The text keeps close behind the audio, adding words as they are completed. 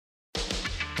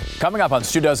Coming up on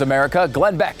Stu Does America,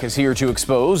 Glenn Beck is here to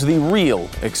expose the real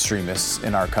extremists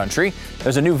in our country.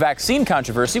 There's a new vaccine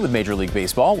controversy with Major League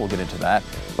Baseball. We'll get into that.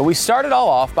 But we start it all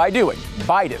off by doing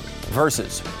Biden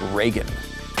versus Reagan.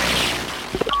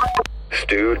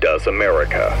 Stu Does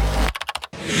America.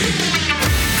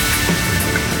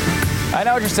 I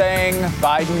know what you're saying,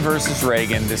 Biden versus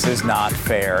Reagan. This is not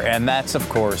fair. And that's, of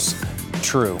course,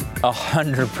 true,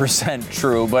 100%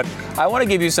 true. But I want to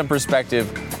give you some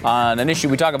perspective on an issue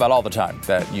we talk about all the time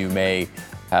that you may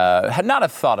not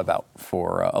have thought about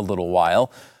for a little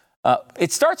while.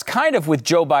 It starts kind of with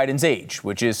Joe Biden's age,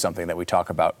 which is something that we talk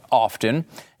about often.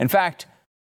 In fact,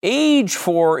 age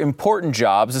for important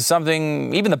jobs is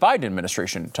something even the Biden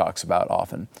administration talks about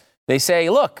often. They say,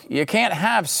 look, you can't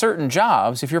have certain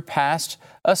jobs if you're past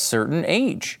a certain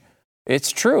age.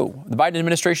 It's true. The Biden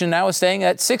administration now is saying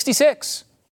that 66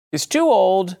 is too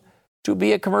old to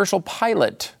be a commercial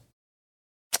pilot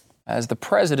as the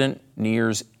president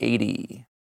nears 80.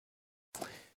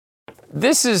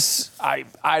 This is, I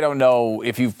don't know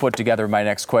if you've put together my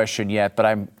next question yet, but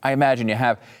I imagine you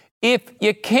have. If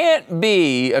you can't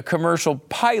be a commercial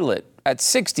pilot at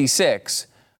 66,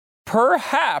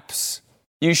 perhaps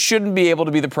you shouldn't be able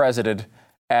to be the president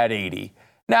at 80.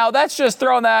 Now, I'm just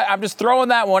throwing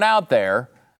that one out there.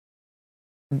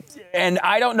 And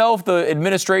I don't know if the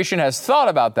administration has thought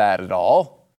about that at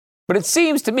all. But it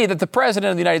seems to me that the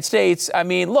president of the United States, I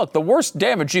mean, look, the worst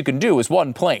damage you can do is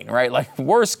one plane, right? Like,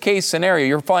 worst case scenario,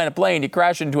 you're flying a plane, you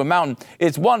crash into a mountain,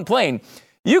 it's one plane.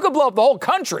 You could blow up the whole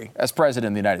country as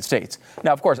president of the United States.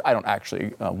 Now, of course, I don't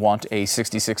actually want a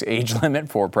 66 age limit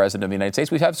for president of the United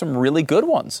States. We have some really good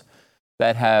ones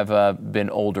that have been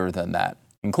older than that,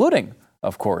 including,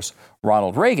 of course,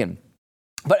 Ronald Reagan.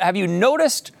 But have you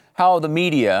noticed how the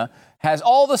media has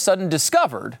all of a sudden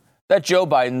discovered that Joe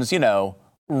Biden's,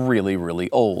 really, really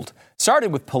old?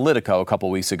 Started with Politico a couple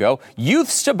weeks ago.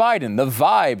 Youths to Biden, the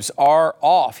vibes are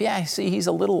off. Yeah, I see he's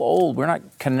a little old. We're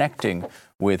not connecting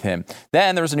with him.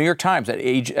 Then there was a New York Times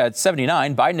at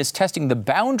 79. Biden is testing the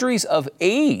boundaries of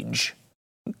age.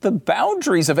 The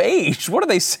boundaries of age? What are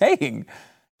they saying?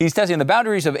 He's testing the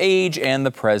boundaries of age and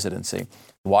the presidency.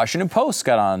 The Washington Post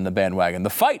got on the bandwagon.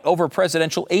 The fight over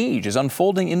presidential age is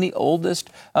unfolding in the oldest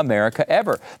America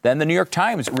ever. Then the New York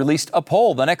Times released a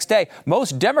poll the next day.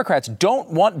 Most Democrats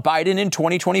don't want Biden in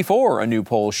 2024, a new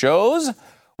poll shows.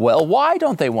 Well, why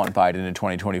don't they want Biden in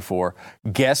 2024?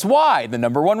 Guess why? The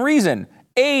number one reason,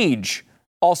 age.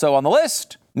 Also on the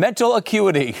list, mental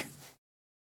acuity.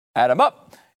 Add them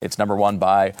up. It's number one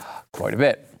by quite a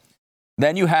bit.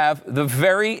 Then you have the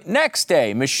very next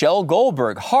day, Michelle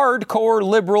Goldberg, hardcore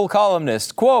liberal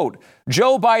columnist, quote,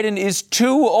 Joe Biden is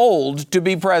too old to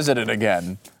be president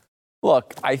again.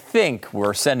 Look, I think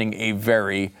we're sending a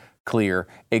very clear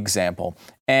example.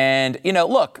 And,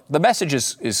 look, the message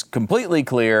is completely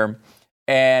clear.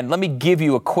 And let me give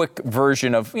you a quick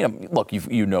version of, look,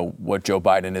 you know what Joe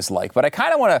Biden is like. But I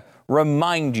kind of want to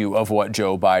remind you of what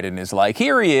Joe Biden is like.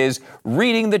 Here he is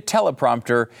reading the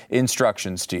teleprompter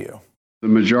instructions to you. The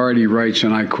majority writes,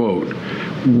 and I quote,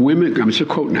 women, it's a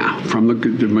quote now from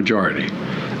the majority,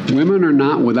 women are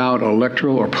not without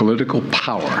electoral or political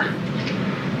power.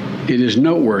 It is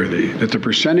noteworthy that the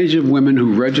percentage of women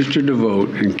who register to vote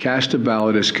and cast a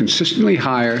ballot is consistently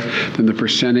higher than the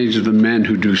percentage of the men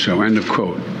who do so, end of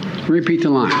quote. Repeat the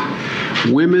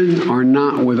line. Women are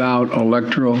not without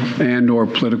electoral and or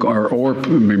political, or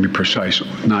maybe precise,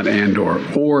 not and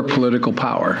or political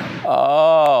power.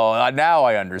 Oh, now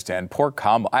I understand. Poor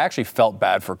Kamala. I actually felt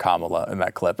bad for Kamala in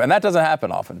that clip. And that doesn't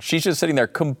happen often. She's just sitting there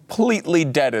completely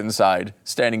dead inside,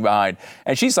 standing behind.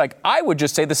 And she's like, I would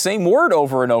just say the same word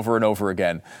over and over and over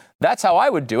again. That's how I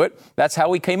would do it. That's how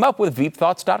we came up with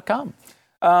veepthoughts.com.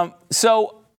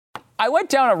 So I went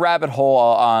down a rabbit hole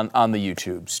on the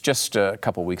YouTubes just a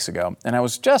couple weeks ago, and I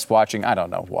was just watching I don't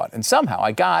know what, and somehow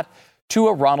I got to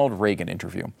a Ronald Reagan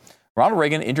interview. Ronald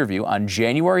Reagan interview on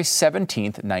January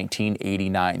 17th,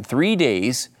 1989, 3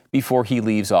 days before he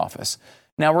leaves office.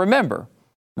 Now remember,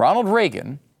 Ronald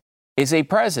Reagan is a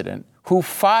president who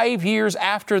 5 years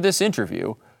after this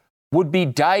interview would be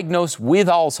diagnosed with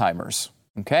Alzheimer's,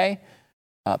 okay?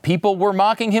 People were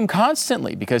mocking him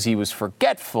constantly because he was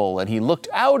forgetful and he looked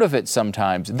out of it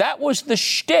sometimes. That was the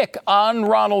shtick on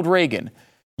Ronald Reagan.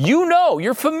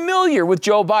 You're familiar with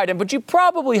Joe Biden, but you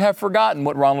probably have forgotten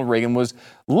what Ronald Reagan was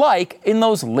like in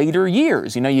those later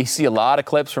years. You see a lot of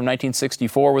clips from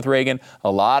 1964 with Reagan,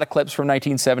 a lot of clips from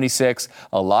 1976,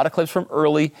 a lot of clips from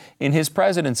early in his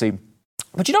presidency.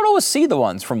 But you don't always see the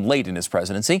ones from late in his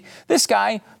presidency. This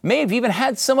guy may have even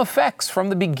had some effects from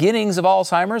the beginnings of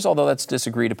Alzheimer's, although that's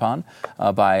disagreed upon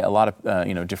by a lot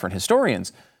of different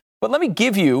historians. But let me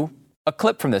give you a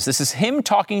clip from this. This is him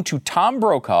talking to Tom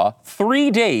Brokaw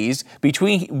 3 days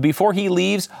before he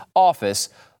leaves office.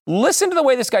 Listen to the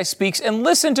way this guy speaks and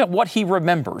listen to what he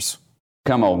remembers.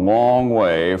 Come a long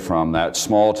way from that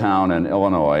small town in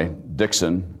Illinois,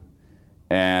 Dixon,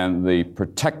 and the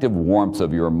protective warmth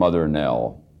of your mother,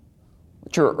 Nell.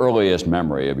 What's your earliest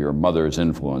memory of your mother's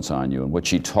influence on you and what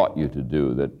she taught you to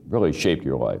do that really shaped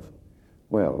your life?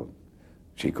 Well,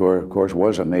 she, of course,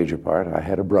 was a major part. I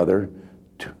had a brother,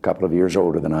 a couple of years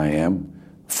older than I am,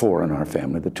 4 in our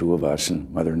family, the 2 of us,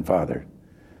 and mother and father.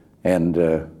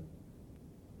 And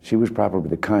she was probably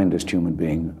the kindest human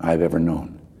being I've ever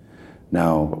known.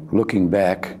 Now, looking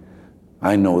back,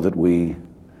 I know that we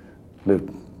lived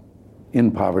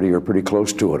in poverty or pretty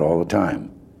close to it all the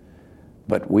time.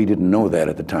 But we didn't know that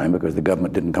at the time because the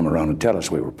government didn't come around and tell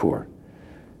us we were poor.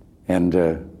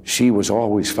 And she was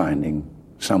always finding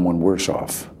someone worse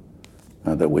off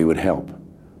that we would help.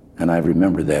 And I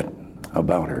remember that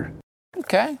about her.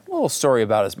 Okay, a little story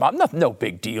about his mom. No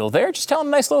big deal there. Just telling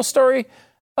a nice little story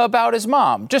about his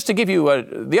mom. Just to give you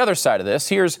the other side of this,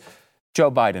 here's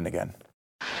Joe Biden again.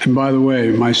 And by the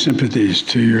way, my sympathies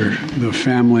to the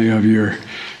family of your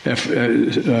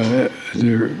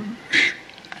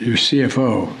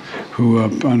CFO,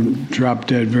 who dropped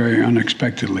dead very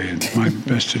unexpectedly. And my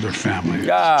best to their family.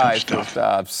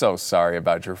 I'm so sorry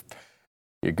about your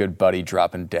good buddy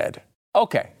dropping dead.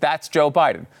 Okay, that's Joe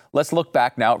Biden. Let's look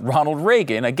back now at Ronald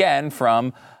Reagan, again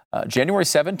from January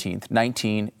 17th,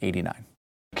 1989.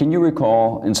 Can you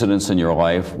recall incidents in your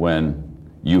life when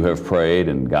you have prayed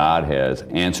and God has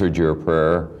answered your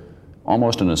prayer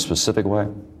almost in a specific way?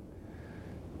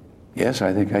 Yes,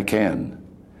 I think I can.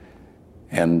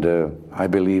 And I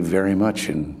believe very much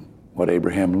in what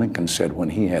Abraham Lincoln said when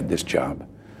he had this job.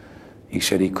 He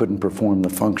said he couldn't perform the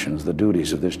functions, the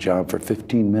duties of this job for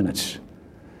 15 minutes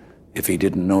if he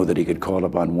didn't know that he could call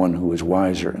upon one who was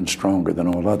wiser and stronger than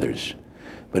all others.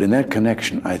 But in that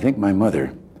connection, I think my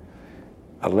mother,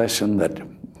 a lesson that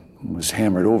was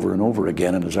hammered over and over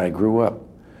again, and as I grew up,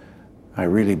 I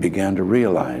really began to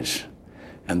realize,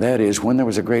 and that is when there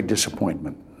was a great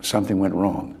disappointment, something went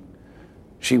wrong,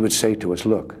 she would say to us,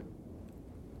 look,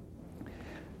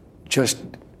 just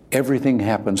everything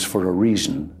happens for a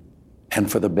reason and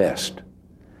for the best.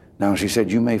 Now, she said,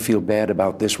 you may feel bad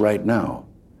about this right now,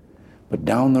 but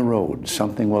down the road,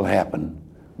 something will happen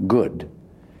good,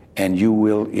 and you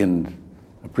will, in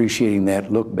appreciating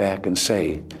that, look back and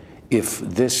say, if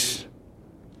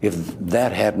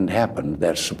that hadn't happened,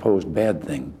 that supposed bad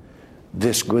thing,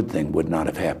 this good thing would not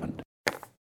have happened.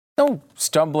 No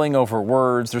stumbling over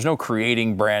words. There's no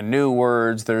creating brand new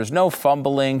words. There's no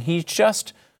fumbling. He's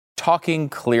just talking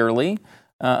clearly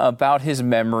about his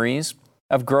memories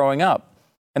of growing up.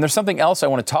 And there's something else I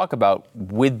want to talk about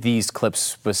with these clips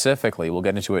specifically. We'll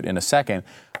get into it in a second.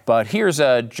 But here's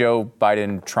Joe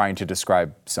Biden trying to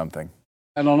describe something.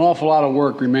 And an awful lot of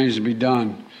work remains to be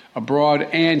done, abroad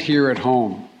and here at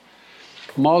home.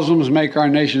 Muslims make our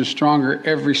nation stronger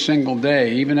every single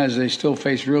day, even as they still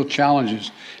face real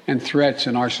challenges and threats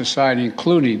in our society,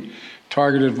 including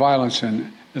targeted violence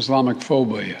and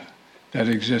Islamophobia that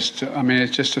exists. I mean,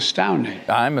 it's just astounding.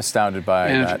 I'm astounded by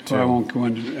that, too. I won't go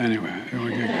into anyway.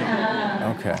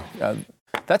 Okay.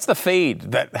 That's the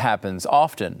fade that happens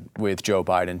often with Joe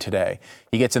Biden today.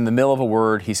 He gets in the middle of a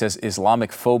word. He says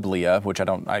Islamophobia, which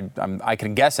I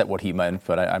can guess at what he meant,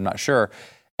 but I'm not sure.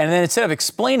 And then instead of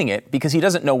explaining it, because he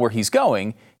doesn't know where he's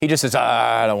going, he just says,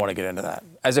 I don't want to get into that.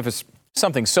 As if it's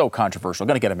something so controversial,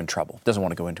 going to get him in trouble. Doesn't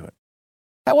want to go into it.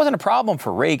 That wasn't a problem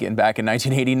for Reagan back in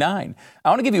 1989. I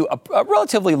want to give you a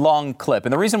relatively long clip.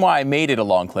 And the reason why I made it a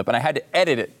long clip, and I had to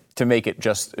edit it to make it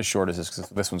just as short as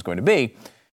this one's going to be,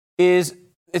 is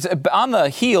it's on the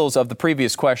heels of the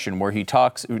previous question where he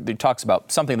talks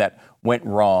about something that went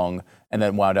wrong and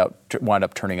then wound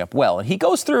up turning up well. And he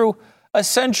goes through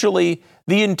essentially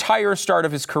the entire start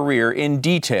of his career in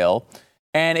detail,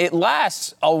 and it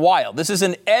lasts a while. This is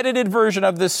an edited version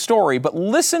of this story, but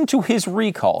listen to his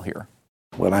recall here.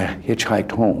 Well, I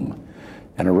hitchhiked home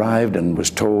and arrived and was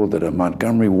told that a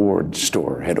Montgomery Ward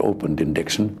store had opened in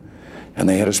Dixon, and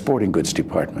they had a sporting goods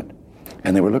department.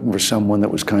 And they were looking for someone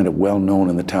that was kind of well known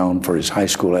in the town for his high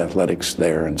school athletics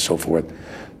there and so forth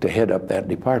to head up that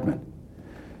department.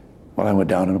 Well, I went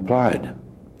down and applied.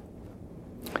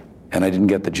 And I didn't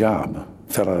get the job.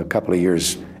 A fellow a couple of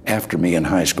years after me in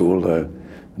high school,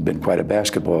 been quite a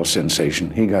basketball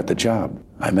sensation, he got the job.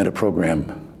 I met a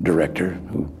program director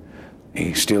who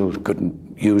he still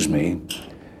couldn't use me.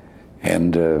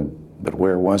 And but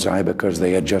where was I? Because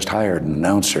they had just hired an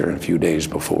announcer a few days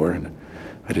before. And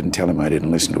I didn't tell him I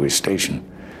didn't listen to his station.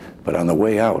 But on the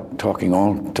way out, talking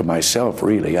all to myself,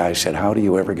 really, I said, how do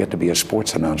you ever get to be a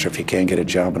sports announcer if you can't get a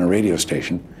job in a radio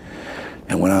station?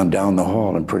 And went on down the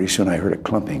hall, and pretty soon I heard a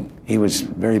clumping. He was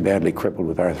very badly crippled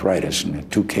with arthritis and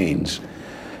had 2 canes.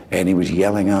 And he was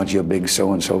yelling out, you big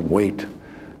so-and-so, wait.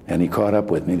 And he caught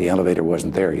up with me. The elevator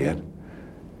wasn't there yet.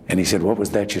 And he said, what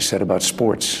was that you said about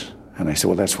sports? And I said,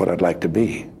 well, that's what I'd like to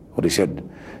be. Well, he said,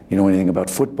 you know anything about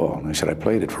football? And I said, I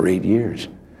played it for 8 years.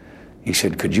 He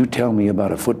said, could you tell me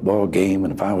about a football game,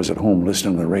 and if I was at home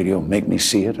listening to the radio, make me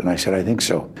see it? And I said, I think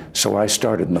so. So I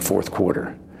started in the 4th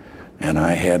quarter. And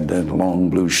I had the long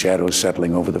blue shadows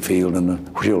settling over the field and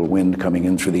the chill wind coming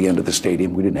in through the end of the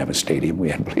stadium. We didn't have a stadium, we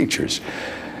had bleachers.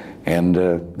 And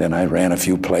then I ran a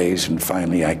few plays, and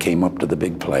finally I came up to the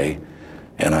big play,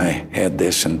 and I had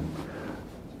this and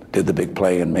did the big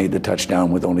play and made the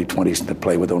touchdown with only 20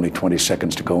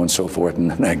 seconds to go and so forth. And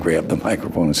then I grabbed the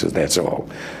microphone and said, that's all.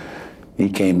 He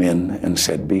came in and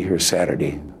said, be here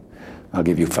Saturday. I'll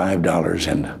give you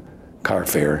 $5 and car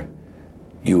fare.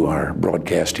 You are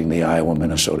broadcasting the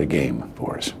Iowa-Minnesota game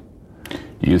for us.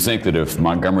 Do you think that if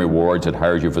Montgomery Wards had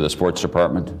hired you for the sports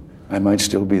department, I might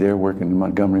still be there working in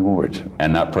Montgomery Wards?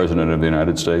 And not President of the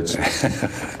United States?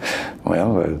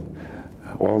 Well,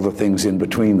 all the things in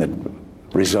between that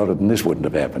resulted in this wouldn't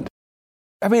have happened.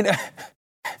 I mean,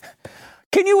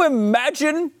 can you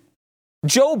imagine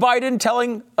Joe Biden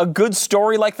telling a good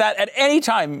story like that at any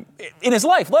time in his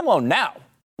life, let alone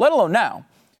now?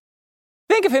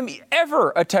 Think of him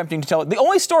ever attempting to tell it. The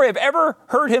only story I've ever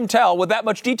heard him tell with that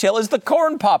much detail is the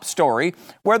corn pop story,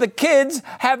 where the kids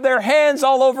have their hands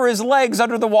all over his legs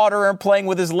under the water and playing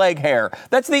with his leg hair.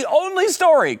 That's the only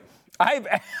story I've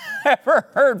ever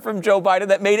heard from Joe Biden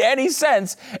that made any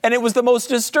sense, and it was the most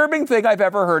disturbing thing I've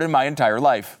ever heard in my entire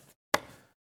life.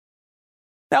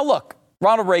 Now look,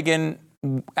 Ronald Reagan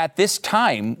at this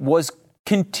time was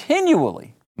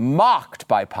continually mocked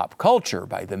by pop culture,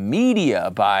 by the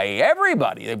media, by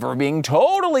everybody. They were being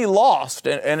totally lost.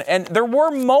 And there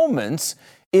were moments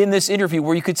in this interview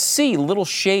where you could see little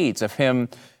shades of him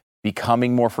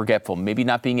becoming more forgetful, maybe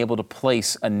not being able to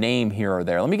place a name here or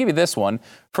there. Let me give you this one.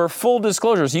 For full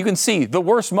disclosure, so you can see the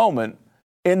worst moment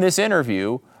in this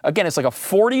interview. Again, it's like a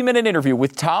 40-minute interview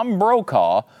with Tom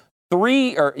Brokaw,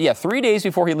 3 days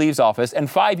before he leaves office and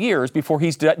 5 years before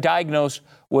he's diagnosed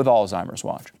with Alzheimer's.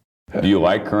 Watch. Do you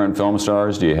like current film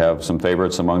stars? Do you have some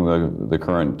favorites among the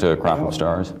current crop of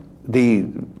stars?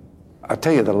 I'll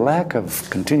tell you, the lack of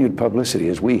continued publicity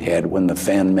as we had when the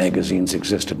fan magazines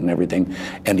existed and everything,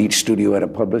 and each studio had a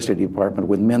publicity department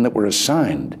with men that were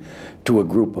assigned to a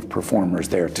group of performers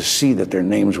there to see that their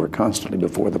names were constantly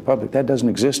before the public. That doesn't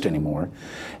exist anymore.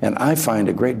 And I find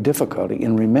a great difficulty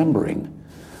in remembering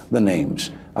the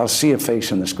names. I'll see a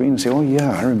face on the screen and say, oh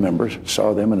yeah, I remember,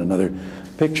 saw them in another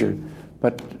picture.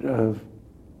 But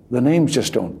the names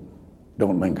just don't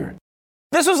linger.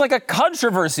 This was like a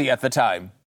controversy at the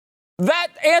time. That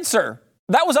answer,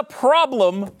 that was a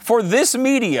problem for this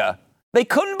media. They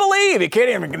couldn't believe he can't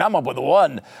even come up with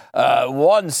one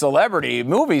celebrity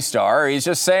movie star. He's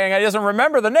just saying he doesn't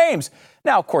remember the names.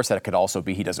 Now, of course, that could also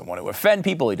be he doesn't want to offend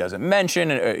people. He doesn't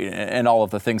mention and all of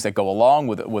the things that go along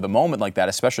with a moment like that,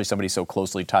 especially somebody so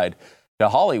closely tied to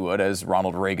Hollywood as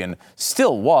Ronald Reagan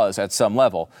still was at some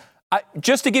level.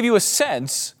 Just to give you a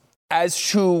sense as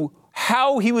to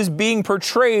how he was being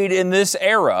portrayed in this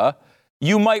era,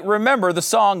 you might remember the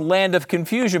song Land of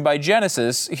Confusion by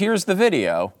Genesis. Here's the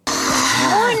video.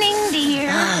 Morning, dear.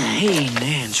 Hey,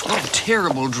 Nance, what a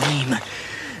terrible dream.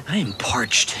 I am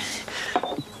parched.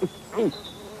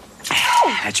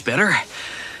 That's better.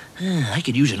 I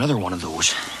could use another one of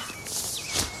those.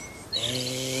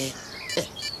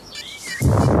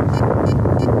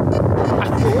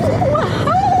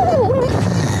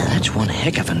 That's one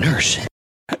heck of a nurse.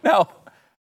 Now,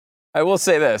 I will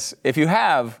say this. If you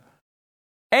have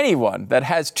anyone that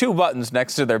has 2 buttons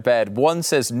next to their bed, one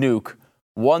says nuke,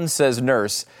 one says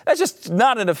nurse, that's just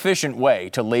not an efficient way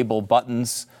to label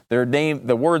buttons. Their name,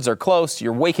 the words are close.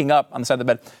 You're waking up on the side of the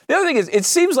bed. The other thing is, it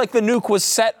seems like the nuke was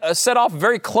set off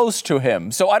very close to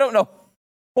him. So I don't know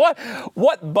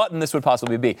what button this would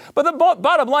possibly be. But the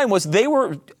bottom line was they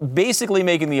were basically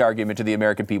making the argument to the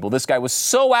American people. This guy was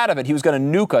so out of it, he was going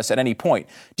to nuke us at any point.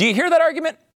 Do you hear that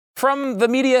argument from the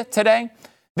media today?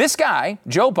 This guy,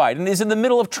 Joe Biden, is in the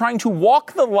middle of trying to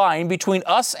walk the line between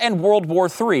us and World War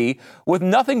III with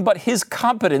nothing but his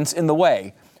competence in the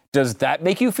way. Does that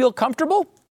make you feel comfortable?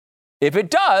 If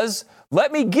it does,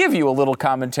 let me give you a little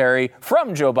commentary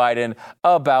from Joe Biden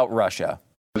about Russia.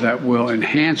 That will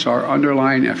enhance our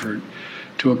underlying effort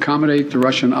to accommodate the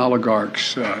Russian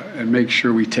oligarchs and make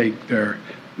sure we take their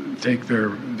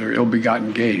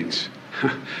ill-begotten gains.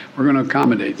 We're going to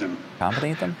accommodate them.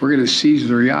 Accommodate them? We're going to seize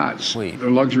their yachts, their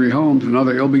luxury homes, and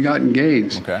other ill-begotten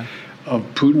gains of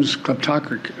Putin's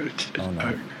kleptocracy. Oh,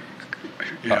 no.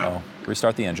 Uh-oh.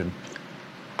 Restart the engine.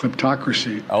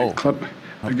 Kleptocracy. Oh.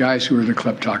 The guys who are the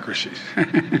kleptocracies.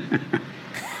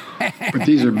 But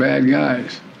these are bad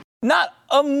guys. Not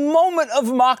a moment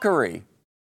of mockery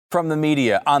from the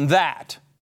media on that.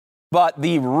 But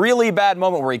the really bad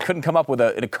moment where he couldn't come up with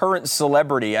a current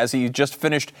celebrity as he just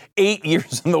finished 8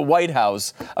 years in the White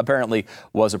House apparently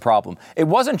was a problem. It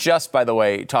wasn't just, by the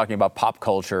way, talking about pop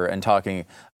culture and talking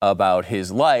about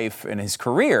his life and his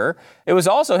career. It was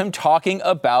also him talking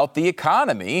about the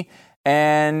economy.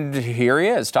 And here he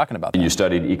is talking about that. You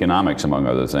studied economics, among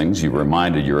other things. You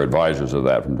reminded your advisors of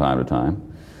that from time to time.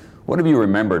 What have you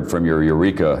remembered from your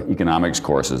Eureka economics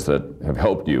courses that have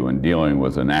helped you in dealing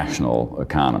with the national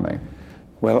economy?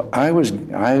 Well, I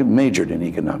majored in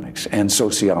economics and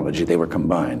sociology. They were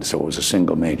combined, so it was a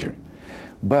single major.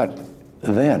 But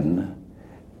then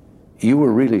you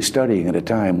were really studying at a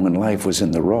time when life was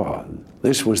in the raw.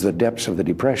 This was the depths of the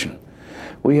Depression.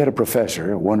 We had a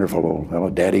professor, a wonderful old fellow,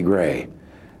 Daddy Gray,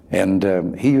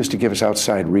 and he used to give us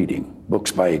outside reading,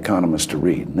 books by economists to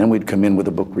read. And then we'd come in with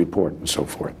a book report and so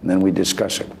forth, and then we'd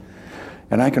discuss it.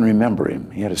 And I can remember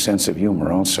him. He had a sense of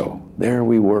humor also. There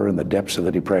we were in the depths of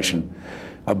the Depression,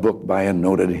 a book by a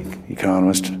noted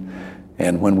economist,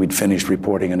 and when we'd finished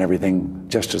reporting and everything,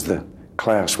 just as the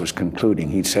class was concluding,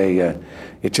 he'd say,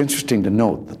 it's interesting to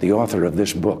note that the author of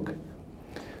this book,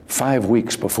 5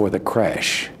 weeks before the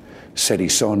crash, said he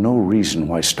saw no reason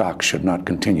why stocks should not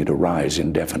continue to rise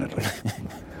indefinitely.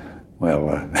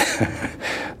 Well,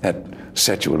 that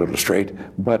set you a little straight,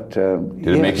 but Did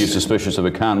it make you suspicious of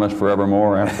economists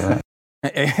forevermore after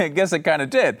that? I guess it kind of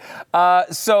did.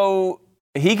 So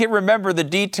he can remember the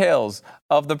details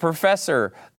of the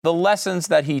professor, the lessons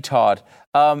that he taught.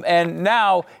 And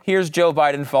now here's Joe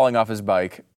Biden falling off his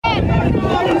bike.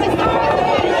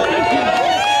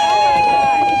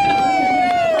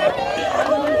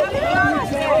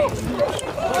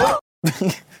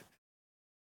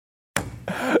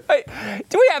 Hey,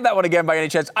 do we have that one again by any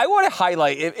chance? I want to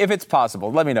highlight, if it's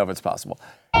possible. Let me know if it's possible.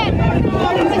 Watch him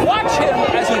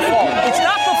as he falls. It's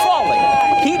not the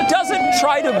falling. He doesn't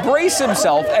try to brace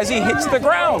himself as he hits the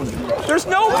ground. There's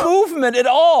no movement at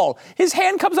all. His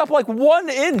hand comes up like 1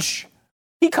 inch.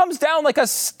 He comes down like a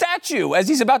statue as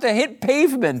he's about to hit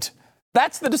pavement.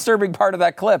 That's the disturbing part of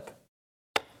that clip.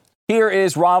 Here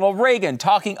is Ronald Reagan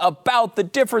talking about the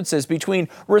differences between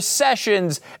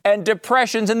recessions and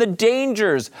depressions and the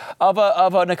dangers of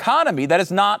an economy that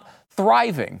is not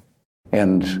thriving.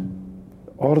 And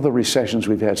all of the recessions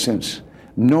we've had since,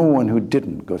 no one who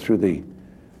didn't go through the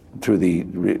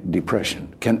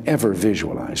Depression can ever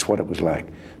visualize what it was like.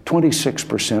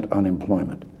 26%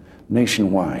 unemployment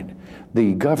nationwide.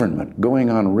 The government going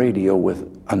on radio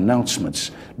with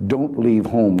announcements, don't leave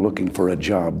home looking for a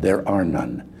job, there are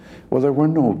none. Well, there were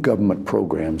no government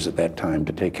programs at that time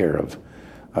to take care of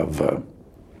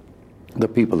the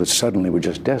people that suddenly were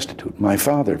just destitute. My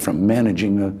father, from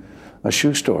managing a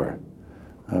shoe store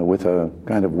with a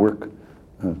kind of work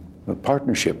a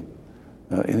partnership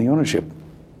in the ownership,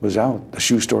 was out. The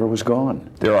shoe store was gone.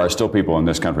 There are still people in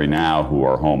this country now who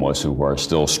are homeless, who are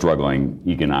still struggling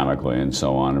economically and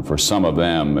so on. And for some of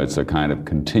them, it's a kind of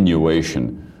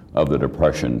continuation of the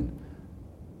Depression.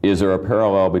 Is there a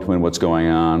parallel between what's going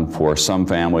on for some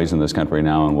families in this country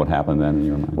now and what happened then in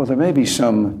your mind? Well, there may be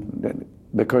some,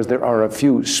 because there are a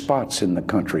few spots in the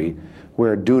country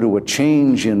where, due to a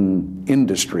change in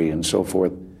industry and so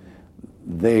forth,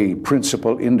 the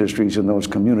principal industries in those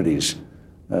communities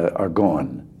are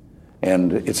gone.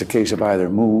 And it's a case of either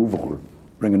move or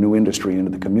bring a new industry into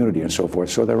the community and so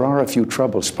forth. So there are a few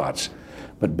trouble spots.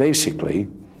 But basically,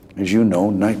 as you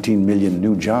know, 19 million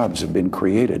new jobs have been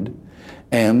created.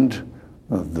 And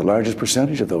the largest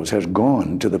percentage of those has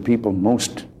gone to the people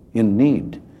most in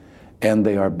need. And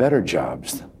they are better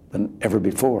jobs than ever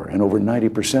before. And over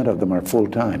 90% of them are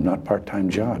full-time, not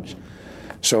part-time jobs.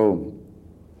 So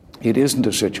it isn't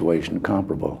a situation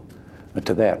comparable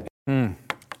to that.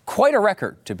 Quite a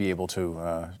record to be able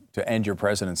to end your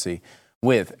presidency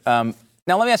with. Now,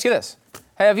 let me ask you this.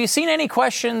 Have you seen any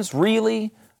questions,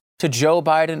 really, to Joe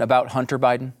Biden about Hunter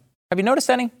Biden? Have you noticed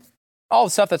any? All the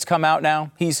stuff that's come out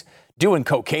now. He's doing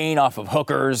cocaine off of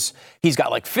hookers. He's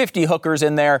got like 50 hookers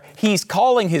in there. He's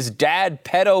calling his dad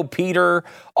Pedo Peter.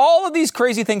 All of these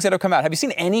crazy things that have come out. Have you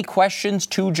seen any questions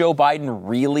to Joe Biden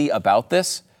really about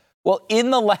this? Well,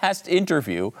 in the last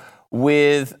interview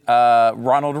with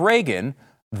Ronald Reagan,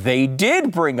 they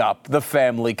did bring up the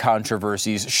family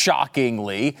controversies,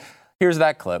 shockingly. Here's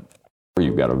that clip.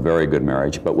 you've got a very good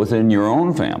marriage, but within your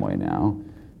own family now,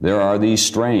 there are these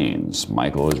strains.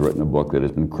 Michael has written a book that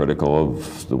has been critical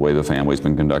of the way the family's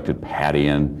been conducted. Patty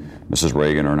and Mrs.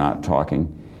 Reagan are not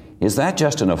talking. Is that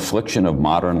just an affliction of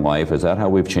modern life? Is that how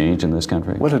we've changed in this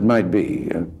country? Well, it might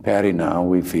be. Patty now,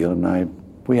 we feel,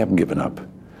 and we haven't given up.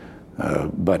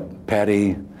 But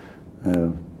Patty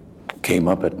came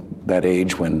up at that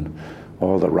age when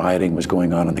all the rioting was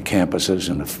going on the campuses,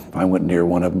 and if I went near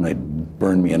one of them, they'd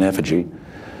burn me in effigy.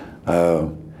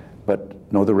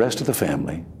 But no, the rest of the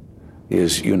family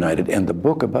is united. And the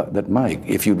book about that Mike,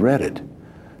 if you'd read it,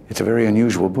 it's a very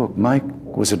unusual book. Mike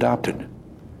was adopted.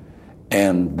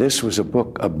 And this was a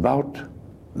book about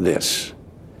this.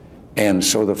 And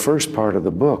so the first part of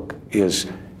the book is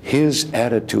his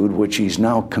attitude, which he's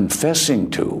now confessing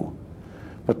to.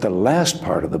 But the last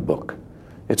part of the book,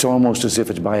 it's almost as if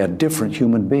it's by a different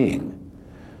human being.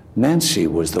 Nancy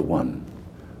was the one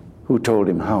who told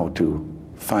him how to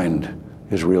find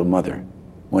his real mother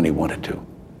when he wanted to.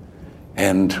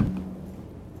 And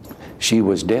she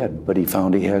was dead, but he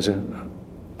found he has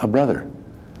a brother.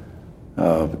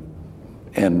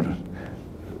 And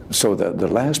so the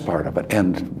last part of it,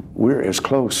 and we're as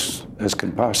close as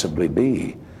can possibly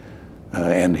be.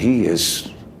 And he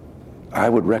is, I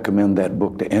would recommend that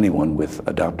book to anyone with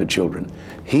adopted children.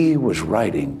 He was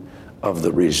writing of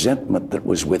the resentment that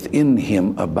was within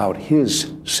him about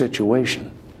his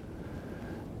situation.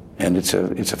 And it's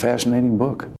a fascinating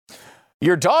book.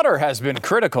 Your daughter has been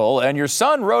critical, and your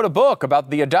son wrote a book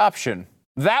about the adoption.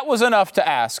 That was enough to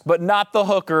ask, but not the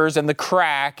hookers and the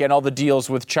crack and all the deals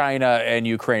with China and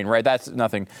Ukraine, right? That's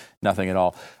nothing at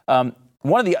all.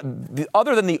 One of the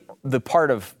other than the part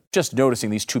of just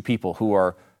noticing these two people who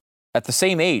are at the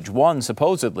same age, one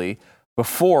supposedly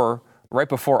right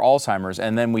before Alzheimer's,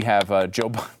 and then we have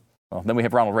then we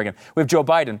have Ronald Reagan. We have Joe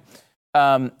Biden.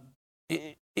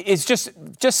 It's just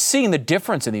seeing the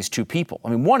difference in these two people. I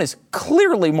mean, one is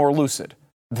clearly more lucid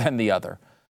than the other.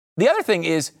 The other thing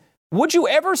is, would you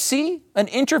ever see an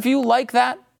interview like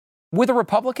that with a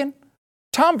Republican?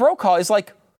 Tom Brokaw is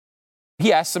like,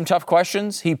 he asks some tough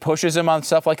questions. He pushes him on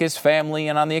stuff like his family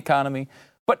and on the economy,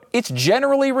 but it's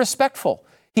generally respectful.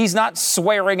 He's not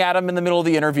swearing at him in the middle of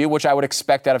the interview, which I would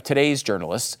expect out of today's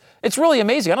journalists. It's really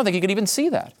amazing. I don't think you could even see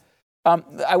that.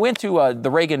 I went to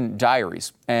the Reagan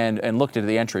diaries and looked at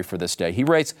the entry for this day. He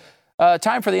writes,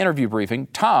 time for the interview briefing.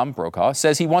 Tom Brokaw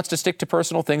says he wants to stick to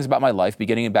personal things about my life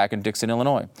beginning back in Dixon,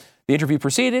 Illinois. The interview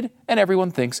proceeded, and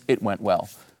everyone thinks it went well.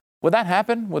 Would that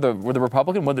happen with a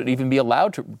Republican? Would it even be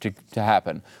allowed to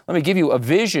happen? Let me give you a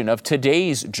vision of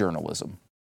today's journalism.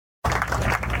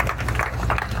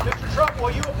 Mr. Trump, will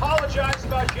you apologize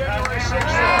about January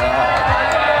 6th?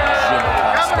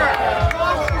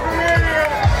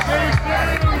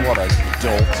 What a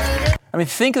dolt. I mean,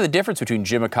 think of the difference between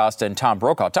Jim Acosta and Tom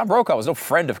Brokaw. Tom Brokaw was no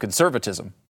friend of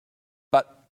conservatism.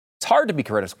 But it's hard to be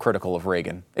critical of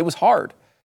Reagan. It was hard.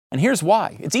 And here's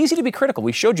why. It's easy to be critical.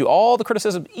 We showed you all the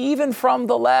criticism, even from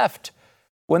the left,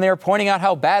 when they were pointing out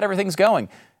how bad everything's going.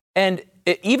 And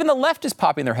even the left is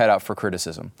popping their head out for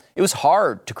criticism. It was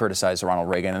hard to criticize Ronald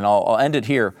Reagan. And I'll end it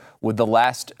here with the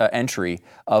last entry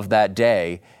of that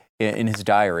day in his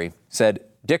diary. Said,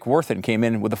 Dick Worthen came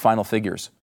in with the final figures.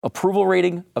 Approval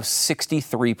rating of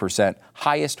 63%,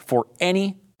 highest for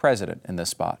any president in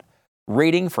this spot.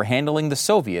 Rating for handling the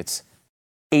Soviets,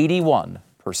 81%.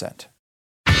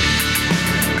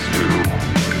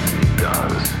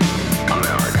 Does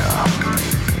America.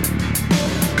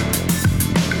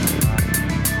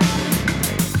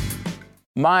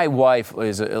 My wife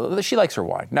she likes her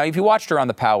wine. Now, if you watched her on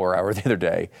the Power Hour the other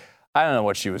day, I don't know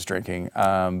what she was drinking,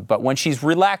 but when she's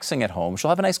relaxing at home, she'll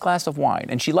have a nice glass of wine.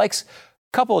 And she likes a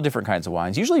couple of different kinds of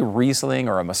wines, usually Riesling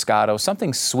or a Moscato,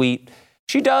 something sweet.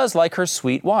 She does like her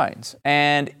sweet wines.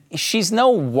 And she's no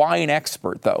wine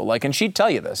expert, though. And she'd tell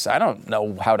you this. I don't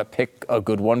know how to pick a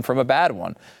good one from a bad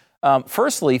one.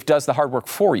 First Leaf does the hard work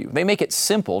for you. They make it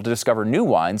simple to discover new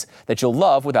wines that you'll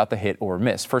love without the hit or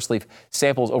miss. First Leaf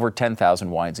samples over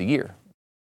 10,000 wines a year.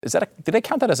 Did they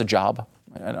count that as a job?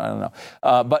 I don't know.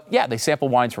 But yeah, they sample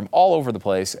wines from all over the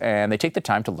place, and they take the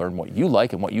time to learn what you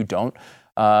like and what you don't.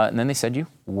 And then they send you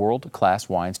world-class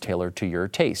wines tailored to your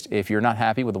taste. If you're not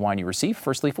happy with the wine you receive,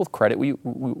 First Leaf will credit you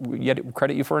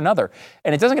for another.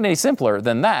 And it doesn't get any simpler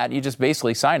than that. You just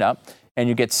basically sign up, and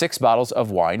you get 6 bottles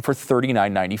of wine for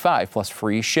 $39.95 plus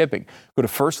free shipping. Go to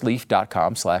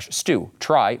firstleaf.com/stew.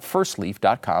 Try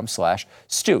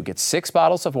firstleaf.com/stew. Get 6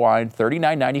 bottles of wine,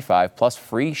 $39.95 plus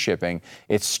free shipping.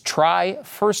 It's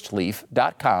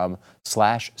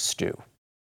tryfirstleaf.com/stew.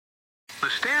 The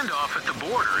standoff at the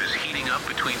border is heating up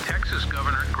between Texas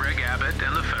Governor Greg Abbott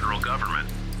and the federal government.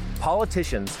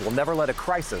 Politicians will never let a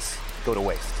crisis go to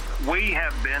waste. We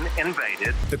have been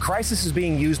invaded. The crisis is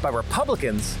being used by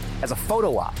Republicans as a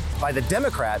photo op, by the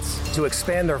Democrats to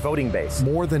expand their voting base.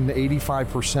 More than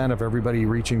 85% of everybody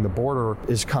reaching the border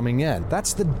is coming in.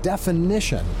 That's the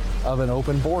definition of an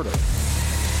open border.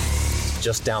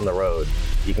 Just down the road,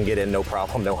 you can get in no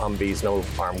problem, no Humvees, no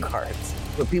armed guards.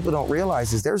 What people don't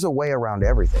realize is there's a way around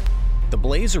everything. The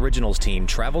Blaze Originals team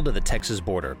traveled to the Texas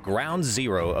border, ground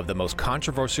zero of the most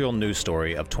controversial news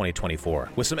story of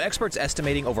 2024. With some experts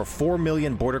estimating over 4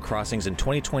 million border crossings in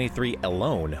 2023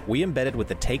 alone, we embedded with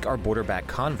the Take Our Border Back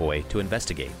convoy to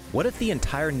investigate. What if the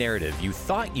entire narrative you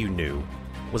thought you knew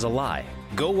was a lie?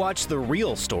 Go watch the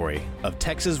real story of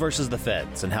Texas versus the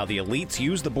Feds and how the elites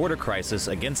use the border crisis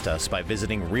against us by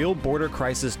visiting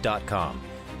realbordercrisis.com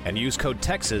and use code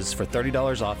TEXAS for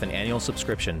 $30 off an annual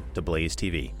subscription to Blaze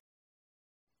TV.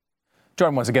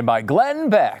 Joined once again by Glenn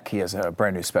Beck. He has a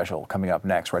brand new special coming up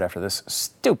next, right after this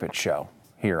stupid show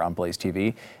here on Blaze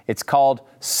TV. It's called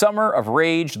Summer of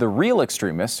Rage, The Real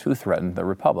Extremists Who Threatened the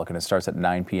Republic, and it starts at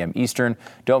 9 p.m. Eastern.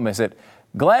 Don't miss it.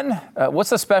 Glenn, what's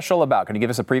the special about? Can you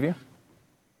give us a preview?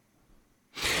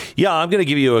 Yeah, I'm going to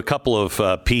give you a couple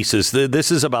of pieces. This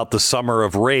is about the Summer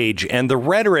of Rage, and the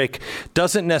rhetoric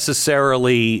doesn't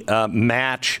necessarily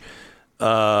match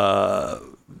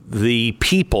the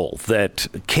people that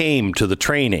came to the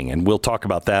training, and we'll talk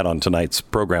about that on tonight's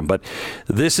program. But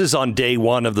this is on day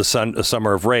one of the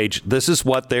Summer of Rage. This is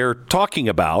what they're talking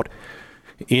about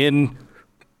in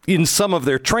some of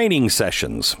their training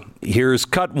sessions. Here's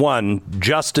cut one.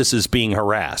 Justice is being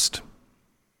harassed.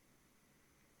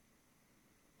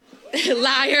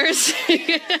 Liars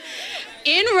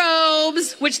in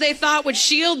robes, which they thought would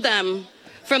shield them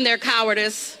from their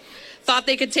cowardice, thought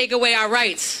they could take away our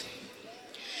rights.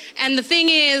 And the thing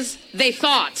is, they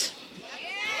thought.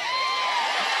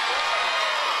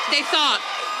 They thought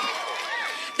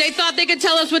they could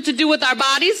tell us what to do with our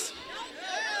bodies.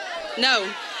 No.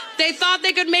 They thought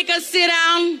they could make us sit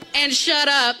down and shut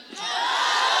up.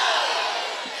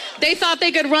 They thought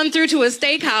they could run through to a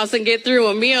steakhouse and get through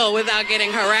a meal without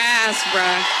getting harassed,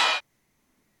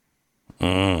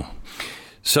 bruh.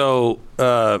 So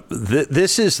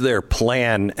this is their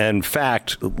plan. In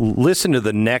fact, listen to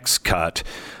the next cut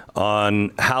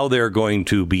on how they're going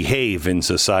to behave in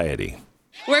society.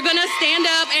 We're going to stand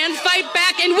up and fight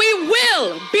back, and we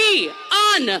will be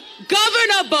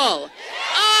ungovernable.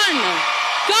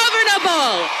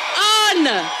 Ungovernable.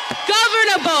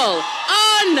 Ungovernable.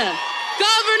 Ungovernable.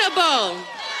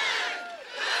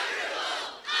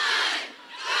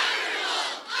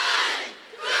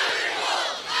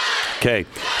 Okay,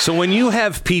 so when you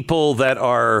have people that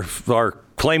are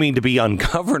claiming to be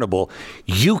ungovernable,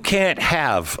 you can't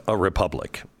have a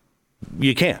republic.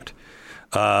 You can't.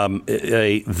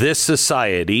 This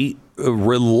society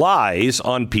relies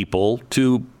on people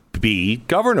to be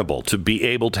governable, to be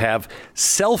able to have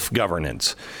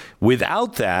self-governance.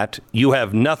 Without that, you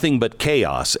have nothing but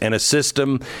chaos and a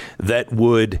system that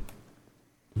would,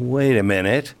 wait a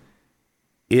minute,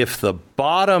 if the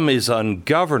bottom is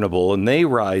ungovernable and they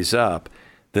rise up,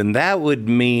 then that would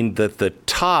mean that the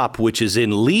top, which is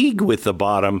in league with the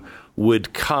bottom,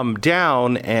 would come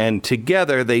down, and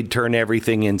together they'd turn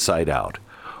everything inside out.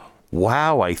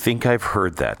 Wow, I think I've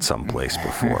heard that someplace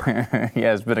before.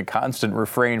 Yeah, it's been a constant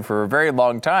refrain for a very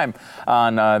long time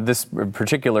on this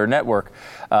particular network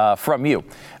from you.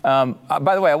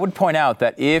 By the way, I would point out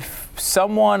that if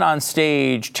someone on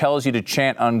stage tells you to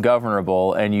chant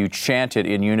ungovernable and you chant it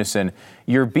in unison,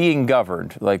 you're being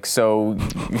governed. Like, so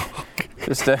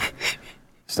just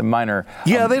a minor.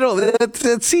 Yeah, they don't.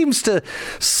 That seems to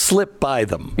slip by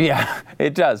them. Yeah,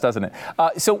 it does, doesn't it?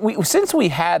 Since we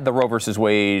had the Roe versus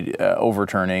Wade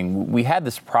overturning, we had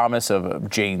this promise of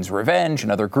Jane's Revenge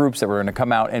and other groups that were going to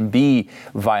come out and be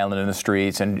violent in the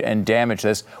streets and damage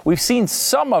this. We've seen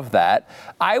some of that.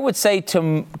 I would say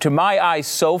to my eyes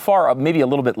so far, maybe a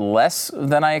little bit less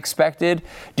than I expected.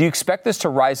 Do you expect this to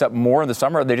rise up more in the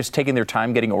summer? Or are they just taking their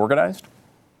time getting organized?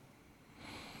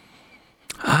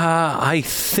 I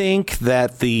think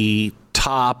that the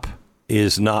top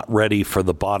is not ready for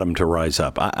the bottom to rise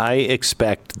up. I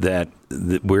expect that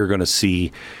we're going to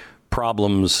see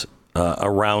problems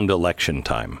around election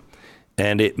time.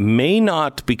 And it may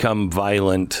not become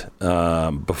violent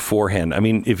beforehand. I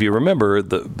mean, if you remember,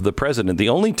 the president, the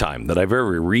only time that I've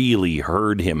ever really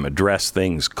heard him address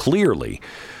things clearly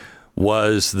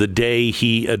was the day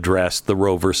he addressed the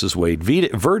Roe versus Wade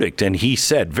verdict. And he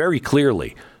said very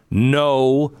clearly,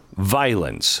 no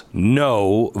violence,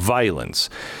 no violence.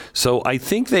 So I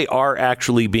think they are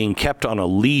actually being kept on a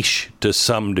leash to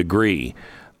some degree.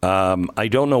 I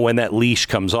don't know when that leash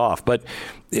comes off, but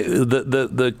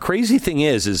the crazy thing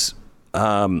is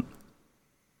do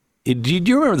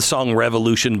you remember the song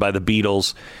Revolution by the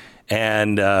Beatles?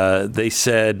 And they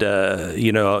said,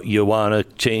 you want to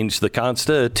change the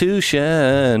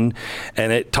Constitution.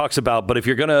 And it talks about, but if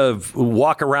you're going to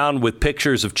walk around with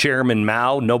pictures of Chairman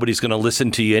Mao, nobody's going to listen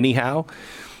to you anyhow.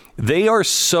 They are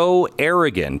so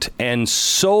arrogant and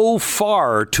so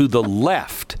far to the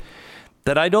left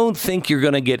that I don't think you're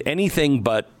going to get anything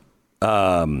but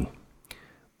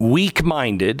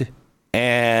weak-minded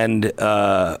and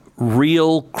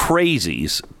real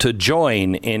crazies to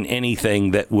join in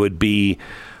anything that would be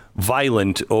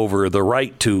violent over the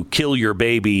right to kill your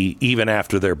baby even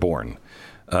after they're born.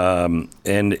 And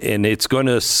it's going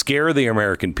to scare the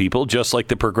American people, just like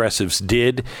the progressives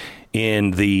did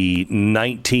in the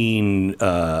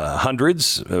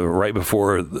 1900s, right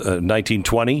before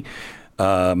 1920.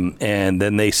 And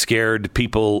then they scared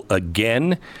people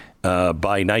again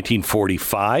by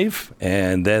 1945,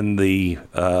 and then the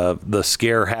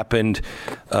scare happened,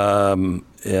 again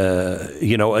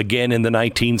in the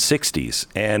 1960s,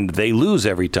 and they lose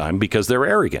every time because they're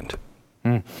arrogant.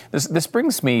 This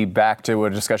brings me back to a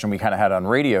discussion we kind of had on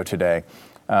radio today.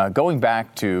 Going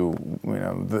back to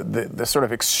the sort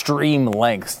of extreme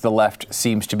lengths the left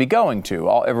seems to be going to,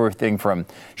 everything from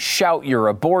shout your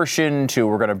abortion to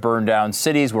we're going to burn down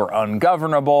cities, we're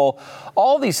ungovernable,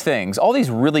 all these things, all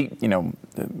these really, the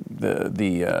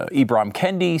Ibram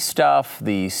Kendi stuff,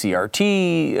 the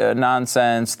CRT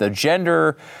nonsense, the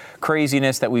gender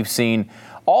craziness that we've seen.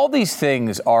 All these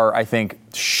things are, I think,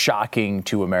 shocking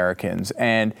to Americans.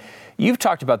 And you've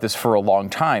talked about this for a long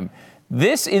time.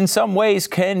 This, in some ways,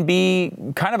 can be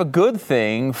kind of a good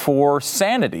thing for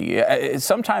sanity.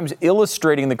 Sometimes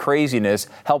illustrating the craziness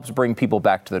helps bring people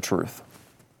back to the truth.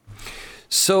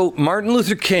 So Martin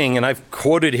Luther King, and I've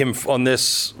quoted him on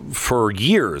this for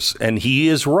years, and he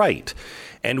is right.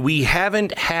 And we've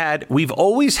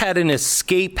always had an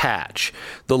escape hatch.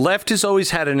 The left has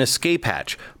always had an escape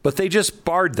hatch, but they just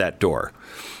barred that door.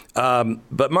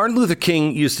 But Martin Luther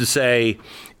King used to say,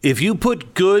 if you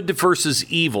put good versus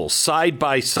evil side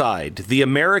by side, the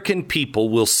American people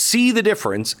will see the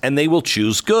difference and they will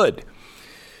choose good.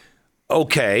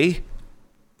 Okay.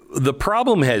 The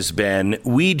problem has been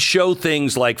we'd show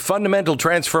things like fundamental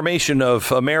transformation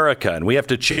of America, and we have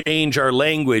to change our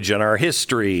language and our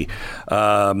history,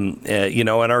 and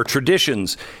our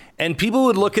traditions. And people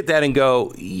would look at that and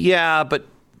go, yeah, but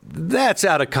that's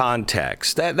out of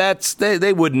context.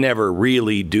 They would never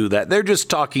really do that. They're just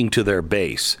talking to their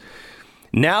base.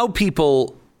 Now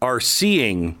people are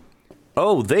seeing,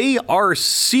 they are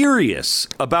serious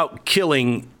about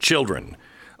killing children.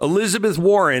 Elizabeth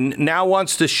Warren now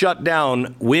wants to shut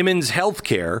down women's health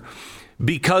care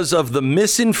because of the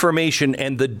misinformation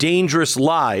and the dangerous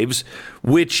lives,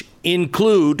 which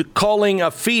include calling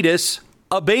a fetus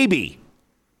a baby.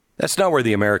 That's not where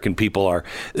the American people are.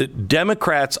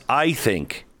 Democrats, I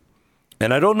think,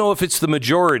 and I don't know if it's the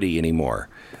majority anymore,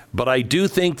 but I do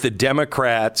think the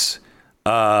Democrats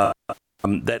that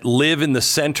live in the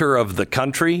center of the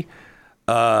country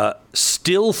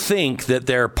still think that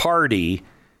their party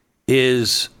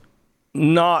is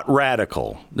not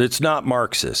radical. It's not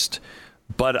Marxist.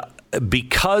 But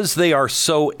because they are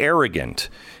so arrogant,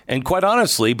 and quite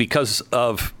honestly, because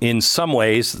of, in some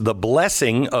ways, the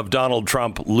blessing of Donald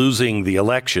Trump losing the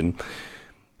election,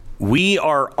 we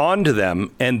are onto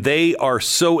them, and they are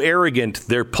so arrogant,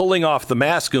 they're pulling off the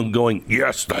mask and going,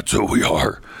 yes, that's who we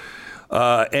are.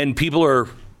 And people are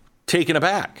taken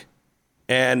aback.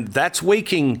 And that's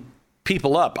waking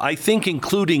people up, I think,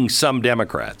 including some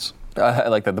Democrats. I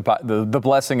like that, the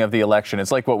blessing of the election.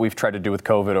 It's like what we've tried to do with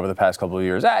COVID over the past couple of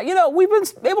years. We've been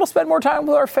able to spend more time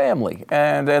with our family,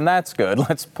 and that's good.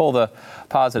 Let's pull the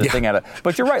positive thing out of it.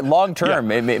 But you're right, long term,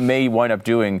 it may wind up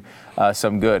doing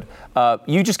some good.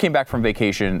 You just came back from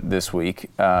vacation this week.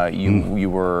 You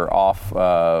were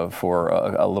off for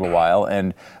a little while,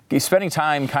 and spending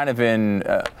time kind of in,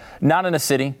 not in a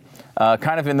city,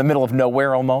 kind of in the middle of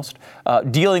nowhere almost,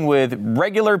 dealing with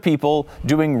regular people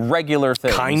doing regular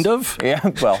things. Kind of?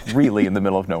 Yeah, well, really in the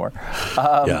middle of nowhere.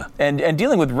 And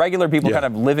dealing with regular people kind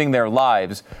of living their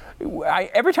lives.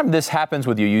 Every time this happens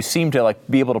with you, you seem to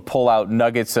be able to pull out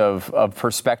nuggets of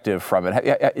perspective from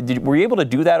it. Were you able to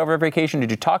do that over vacation? Did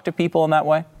you talk to people in that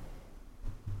way?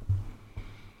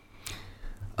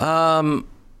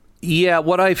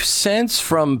 What I've sensed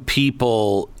from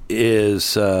people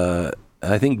is...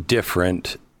 I think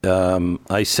different.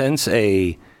 I sense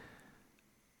a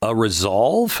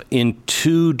resolve in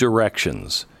two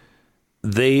directions.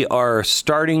 They are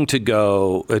starting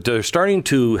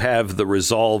to have the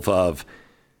resolve of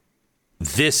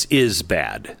this is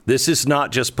bad. This is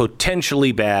not just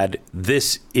potentially bad.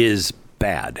 This is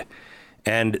bad.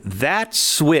 And that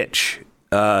switch,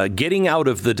 getting out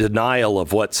of the denial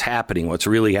of what's happening, what's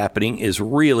really happening, is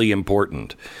really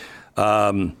important.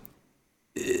 I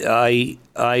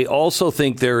also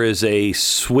think there is a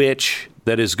switch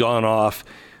that has gone off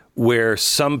where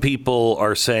some people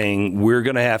are saying we're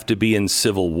going to have to be in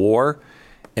civil war,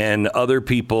 and other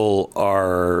people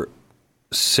are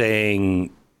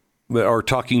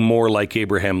talking more like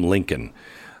Abraham Lincoln.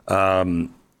 I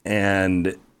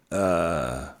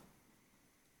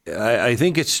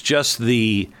think it's just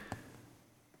the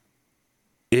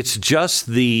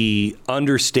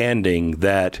understanding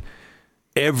that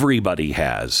everybody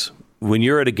has. When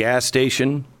you're at a gas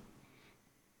station,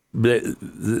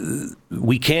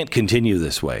 we can't continue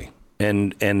this way,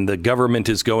 and the government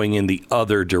is going in the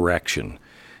other direction,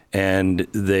 and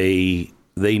they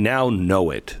now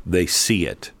know it. They see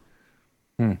it.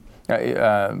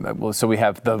 So we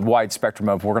have the wide spectrum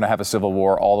of we're going to have a civil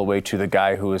war all the way to the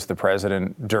guy who was the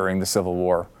president during the Civil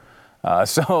War.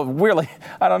 So really,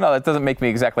 I don't know. That doesn't make me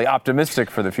exactly optimistic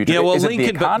for the future. Yeah, well, is Lincoln,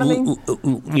 it the economy?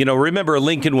 Remember,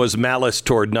 Lincoln was malice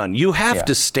toward none. You have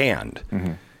to stand.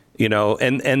 Mm-hmm.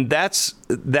 And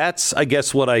that's I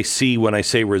guess what I see when I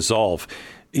say resolve.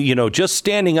 Just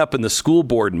standing up in the school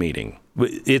board meeting,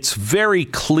 it's very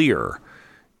clear.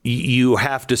 You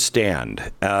have to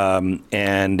stand,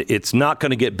 and it's not going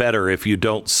to get better if you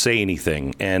don't say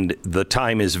anything. And the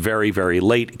time is very, very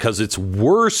late because it's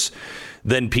worse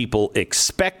than people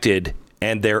expected,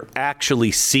 and they're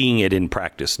actually seeing it in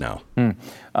practice now.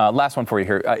 Last one for you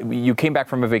here. You came back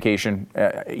from a vacation.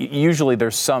 Usually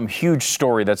there's some huge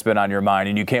story that's been on your mind,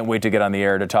 and you can't wait to get on the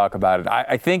air to talk about it.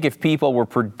 I think if people were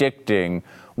predicting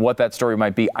what that story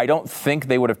might be, I don't think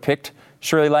they would have picked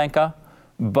Sri Lanka.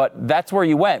 But that's where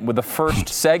you went with the first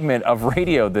segment of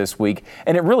radio this week.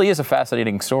 And it really is a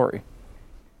fascinating story.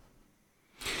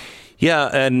 Yeah,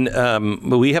 and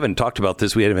we haven't talked about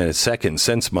this. We haven't had a second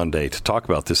since Monday to talk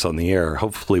about this on the air.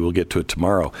 Hopefully we'll get to it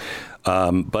tomorrow.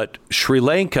 But Sri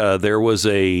Lanka, there was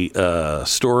a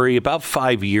story about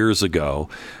 5 years ago,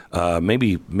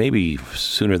 maybe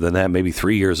sooner than that, maybe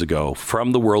 3 years ago,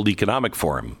 from the World Economic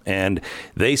Forum. And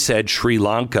they said Sri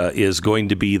Lanka is going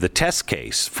to be the test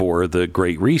case for the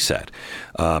Great Reset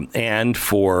and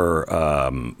for,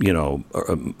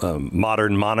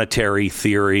 modern monetary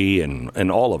theory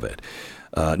and all of it.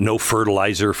 No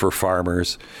fertilizer for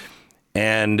farmers.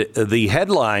 And the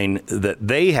headline that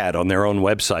they had on their own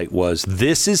website was,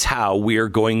 "This is how we are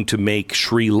going to make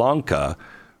Sri Lanka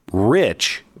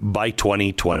rich by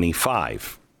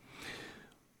 2025.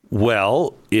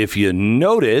 Well, if you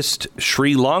noticed,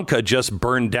 Sri Lanka just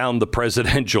burned down the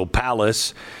presidential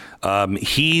palace.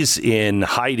 He's in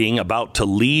hiding, about to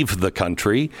leave the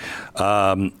country.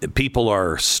 People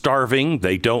are starving.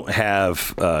 They don't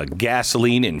have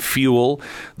gasoline and fuel.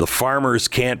 The farmers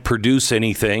can't produce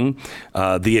anything.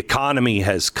 The economy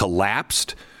has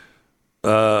collapsed.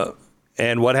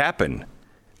 And what happened?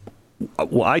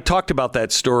 Well, I talked about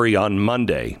that story on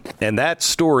Monday, and that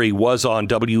story was on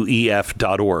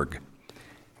WEF.org.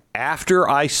 After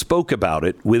I spoke about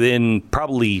it, within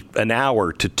probably an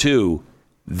hour to two,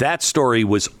 that story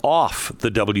was off the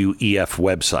WEF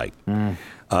website.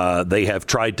 They have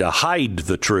tried to hide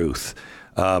the truth,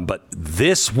 but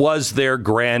this was their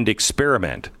grand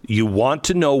experiment. You want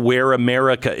to know where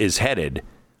America is headed?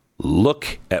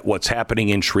 Look at what's happening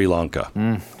in Sri Lanka.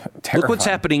 Look what's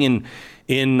happening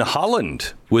in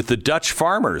Holland with the Dutch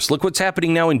farmers. Look what's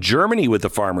happening now in Germany with the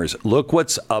farmers. Look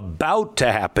what's about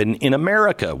to happen in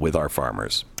America with our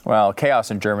farmers. Well,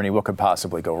 chaos in Germany. What could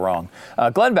possibly go wrong?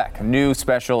 Glenn Beck, new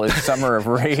special is Summer of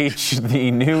Rage,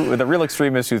 the real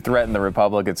extremists who threaten the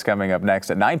Republic. It's coming up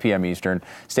next at 9 p.m. Eastern.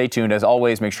 Stay tuned. As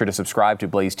always, make sure to subscribe to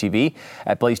Blaze TV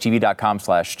at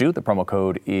blazetv.com/Stu. The promo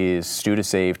code is Stu to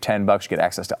save $10. You get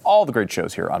access to all the great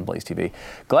shows here on Blaze TV.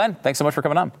 Glenn, thanks so much for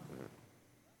coming on.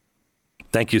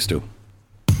 Thank you, Stu.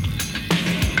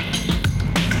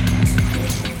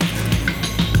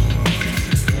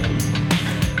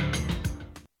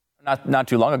 Not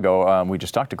too long ago, we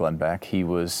just talked to Glenn Beck. He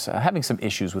was having some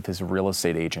issues with his real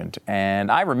estate agent.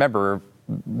 And I remember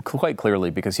quite clearly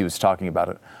because he was talking about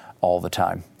it all the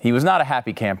time. He was not a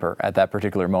happy camper at that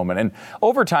particular moment. And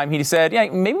over time, he said, yeah,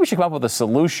 maybe we should come up with a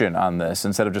solution on this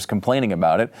instead of just complaining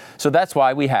about it. So that's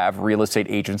why we have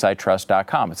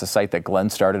realestateagentsitrust.com. It's a site that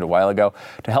Glenn started a while ago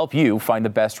to help you find the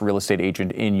best real estate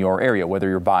agent in your area, whether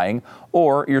you're buying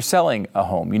or you're selling a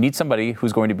home. You need somebody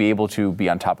who's going to be able to be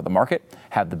on top of the market,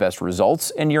 have the best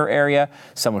results in your area,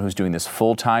 someone who's doing this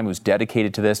full time, who's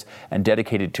dedicated to this and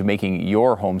dedicated to making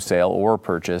your home sale or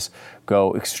purchase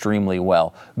go extremely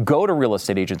well. Go to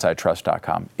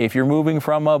realestateagentsitrust.com. If you're moving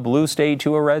from a blue state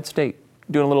to a red state,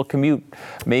 doing a little commute,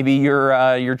 maybe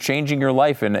you're changing your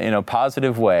life in a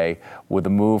positive way with a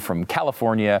move from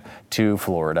California to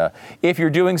Florida. If you're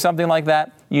doing something like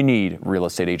that, you need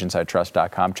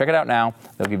realestateagentsitrust.com. Check it out now.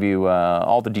 They'll give you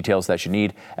all the details that you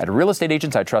need at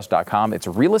realestateagentsitrust.com. It's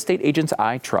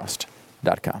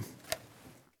realestateagentsitrust.com.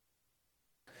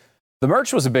 The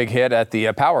merch was a big hit at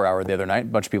the Power Hour the other night. A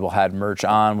bunch of people had merch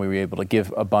on. We were able to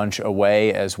give a bunch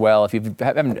away as well. If you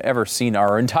haven't ever seen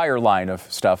our entire line of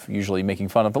stuff, usually making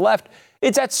fun of the left,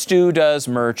 it's at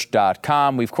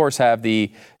studoesmerch.com. We, of course, have you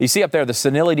see up there, the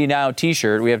Senility Now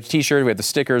t-shirt. We have the t-shirt, we have the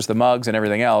stickers, the mugs, and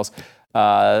everything else.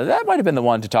 That might have been the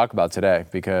one to talk about today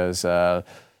because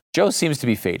Joe seems to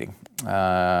be fading.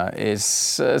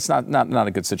 It's not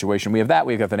a good situation. We have that.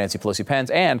 We've got the Nancy Pelosi pens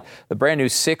and the brand new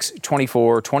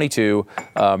 6/24/22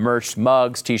 merch,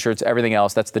 mugs, T-shirts, everything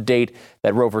else. That's the date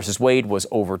that Roe versus Wade was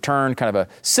overturned. Kind of a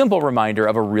simple reminder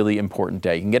of a really important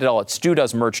day. You can get it all at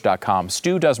studoesmerch.com.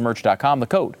 Studoesmerch.com. The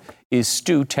code is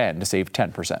STU10 to save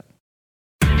 10%.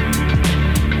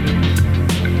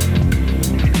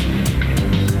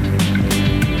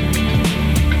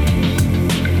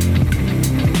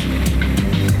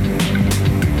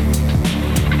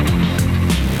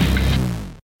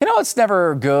 You know, it's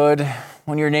never good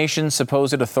when your nation's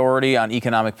supposed authority on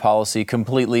economic policy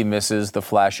completely misses the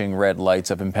flashing red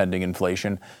lights of impending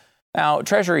inflation. Now,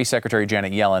 Treasury Secretary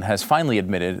Janet Yellen has finally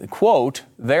admitted, quote,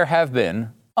 there have been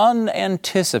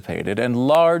unanticipated and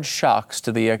large shocks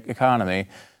to the economy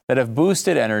that have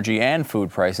boosted energy and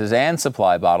food prices and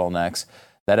supply bottlenecks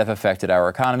that have affected our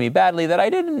economy badly that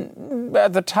I didn't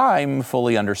at the time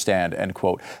fully understand, end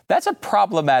quote. That's a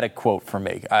problematic quote from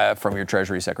me, from your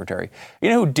Treasury Secretary. You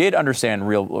know who did understand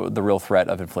the real threat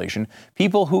of inflation?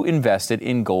 People who invested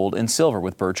in gold and silver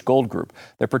with Birch Gold Group.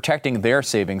 They're protecting their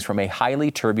savings from a highly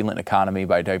turbulent economy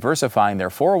by diversifying their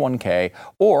 401k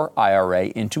or IRA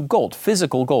into gold,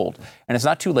 physical gold. And it's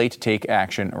not too late to take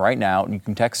action right now. You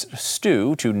can text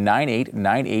STU to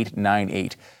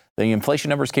 989898. The inflation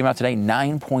numbers came out today,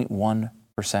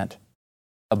 9.1%.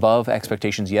 Above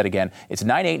expectations yet again. It's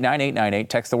 989898.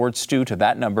 Text the word STU to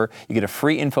that number. You get a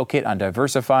free info kit on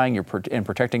diversifying and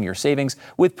protecting your savings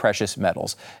with precious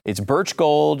metals. It's Birch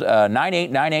Gold.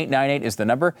 989898 is the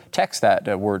number. Text that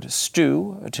word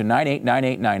STU to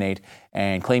 989898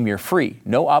 and claim your free,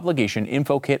 no obligation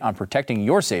info kit on protecting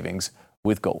your savings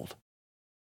with gold.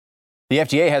 The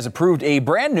FDA has approved a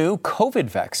brand new COVID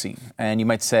vaccine. And you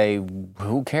might say,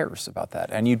 who cares about that?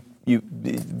 And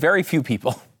very few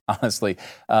people, honestly,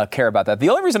 care about that. The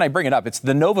only reason I bring it up, it's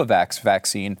the Novavax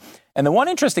vaccine. And the one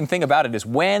interesting thing about it is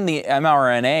when the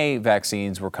mRNA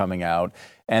vaccines were coming out,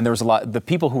 and there was the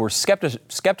people who were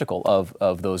skeptical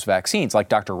of those vaccines, like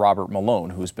Dr. Robert Malone,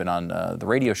 who's been on the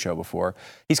radio show before.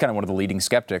 He's kind of one of the leading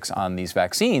skeptics on these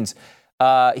vaccines.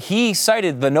 He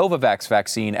cited the Novavax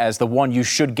vaccine as the one you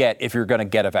should get if you're going to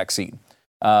get a vaccine.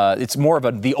 It's more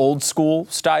of the old school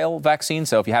style vaccine.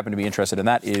 So if you happen to be interested in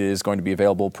that, it is going to be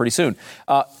available pretty soon.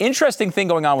 Interesting thing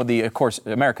going on with of course,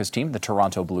 America's team, the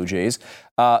Toronto Blue Jays.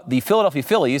 The Philadelphia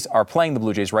Phillies are playing the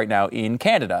Blue Jays right now in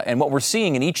Canada. And what we're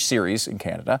seeing in each series in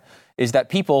Canada is that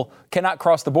people cannot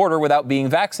cross the border without being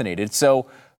vaccinated. So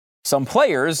some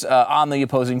players on the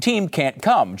opposing team can't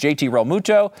come. JT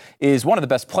Realmuto is one of the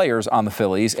best players on the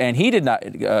Phillies, and he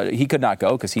could not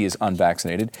go because he is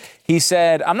unvaccinated. He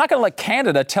said, I'm not going to let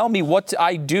Canada tell me what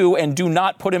I do and do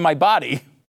not put in my body.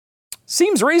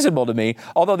 Seems reasonable to me,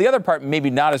 although the other part maybe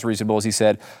not as reasonable as he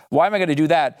said, why am I going to do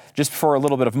that just for a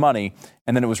little bit of money?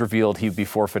 And then it was revealed he'd be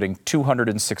forfeiting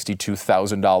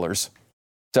 $262,000.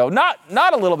 So not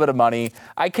a little bit of money.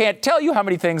 I can't tell you how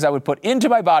many things I would put into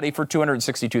my body for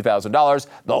 $262,000.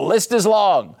 The list is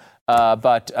long.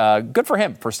 But good for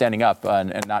him for standing up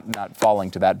and not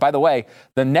falling to that. By the way,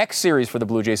 the next series for the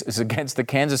Blue Jays is against the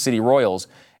Kansas City Royals.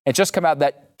 It just come out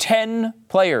that 10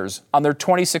 players on their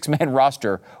 26-man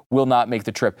roster will not make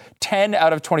the trip. 10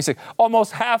 out of 26.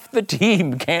 Almost half the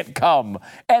team can't come.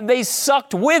 And they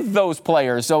sucked with those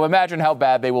players. So imagine how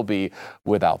bad they will be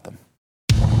without them.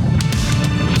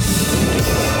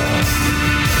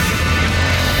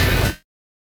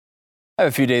 I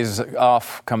have a few days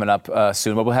off coming up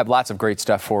soon, but we'll have lots of great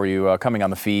stuff for you coming on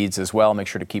the feeds as well. Make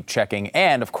sure to keep checking.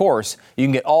 And, of course, you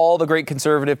can get all the great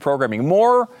conservative programming,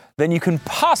 more than you can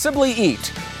possibly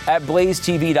eat, at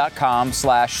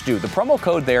blazetv.com/Stu. The promo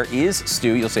code there is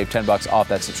Stu. You'll save $10 off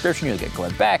that subscription. You'll get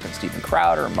Glenn Beck and Stephen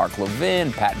Crowder, Mark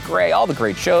Levin, Pat Gray, all the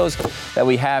great shows that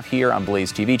we have here on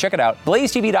Blaze TV. Check it out,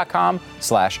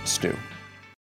 blazetv.com/Stu.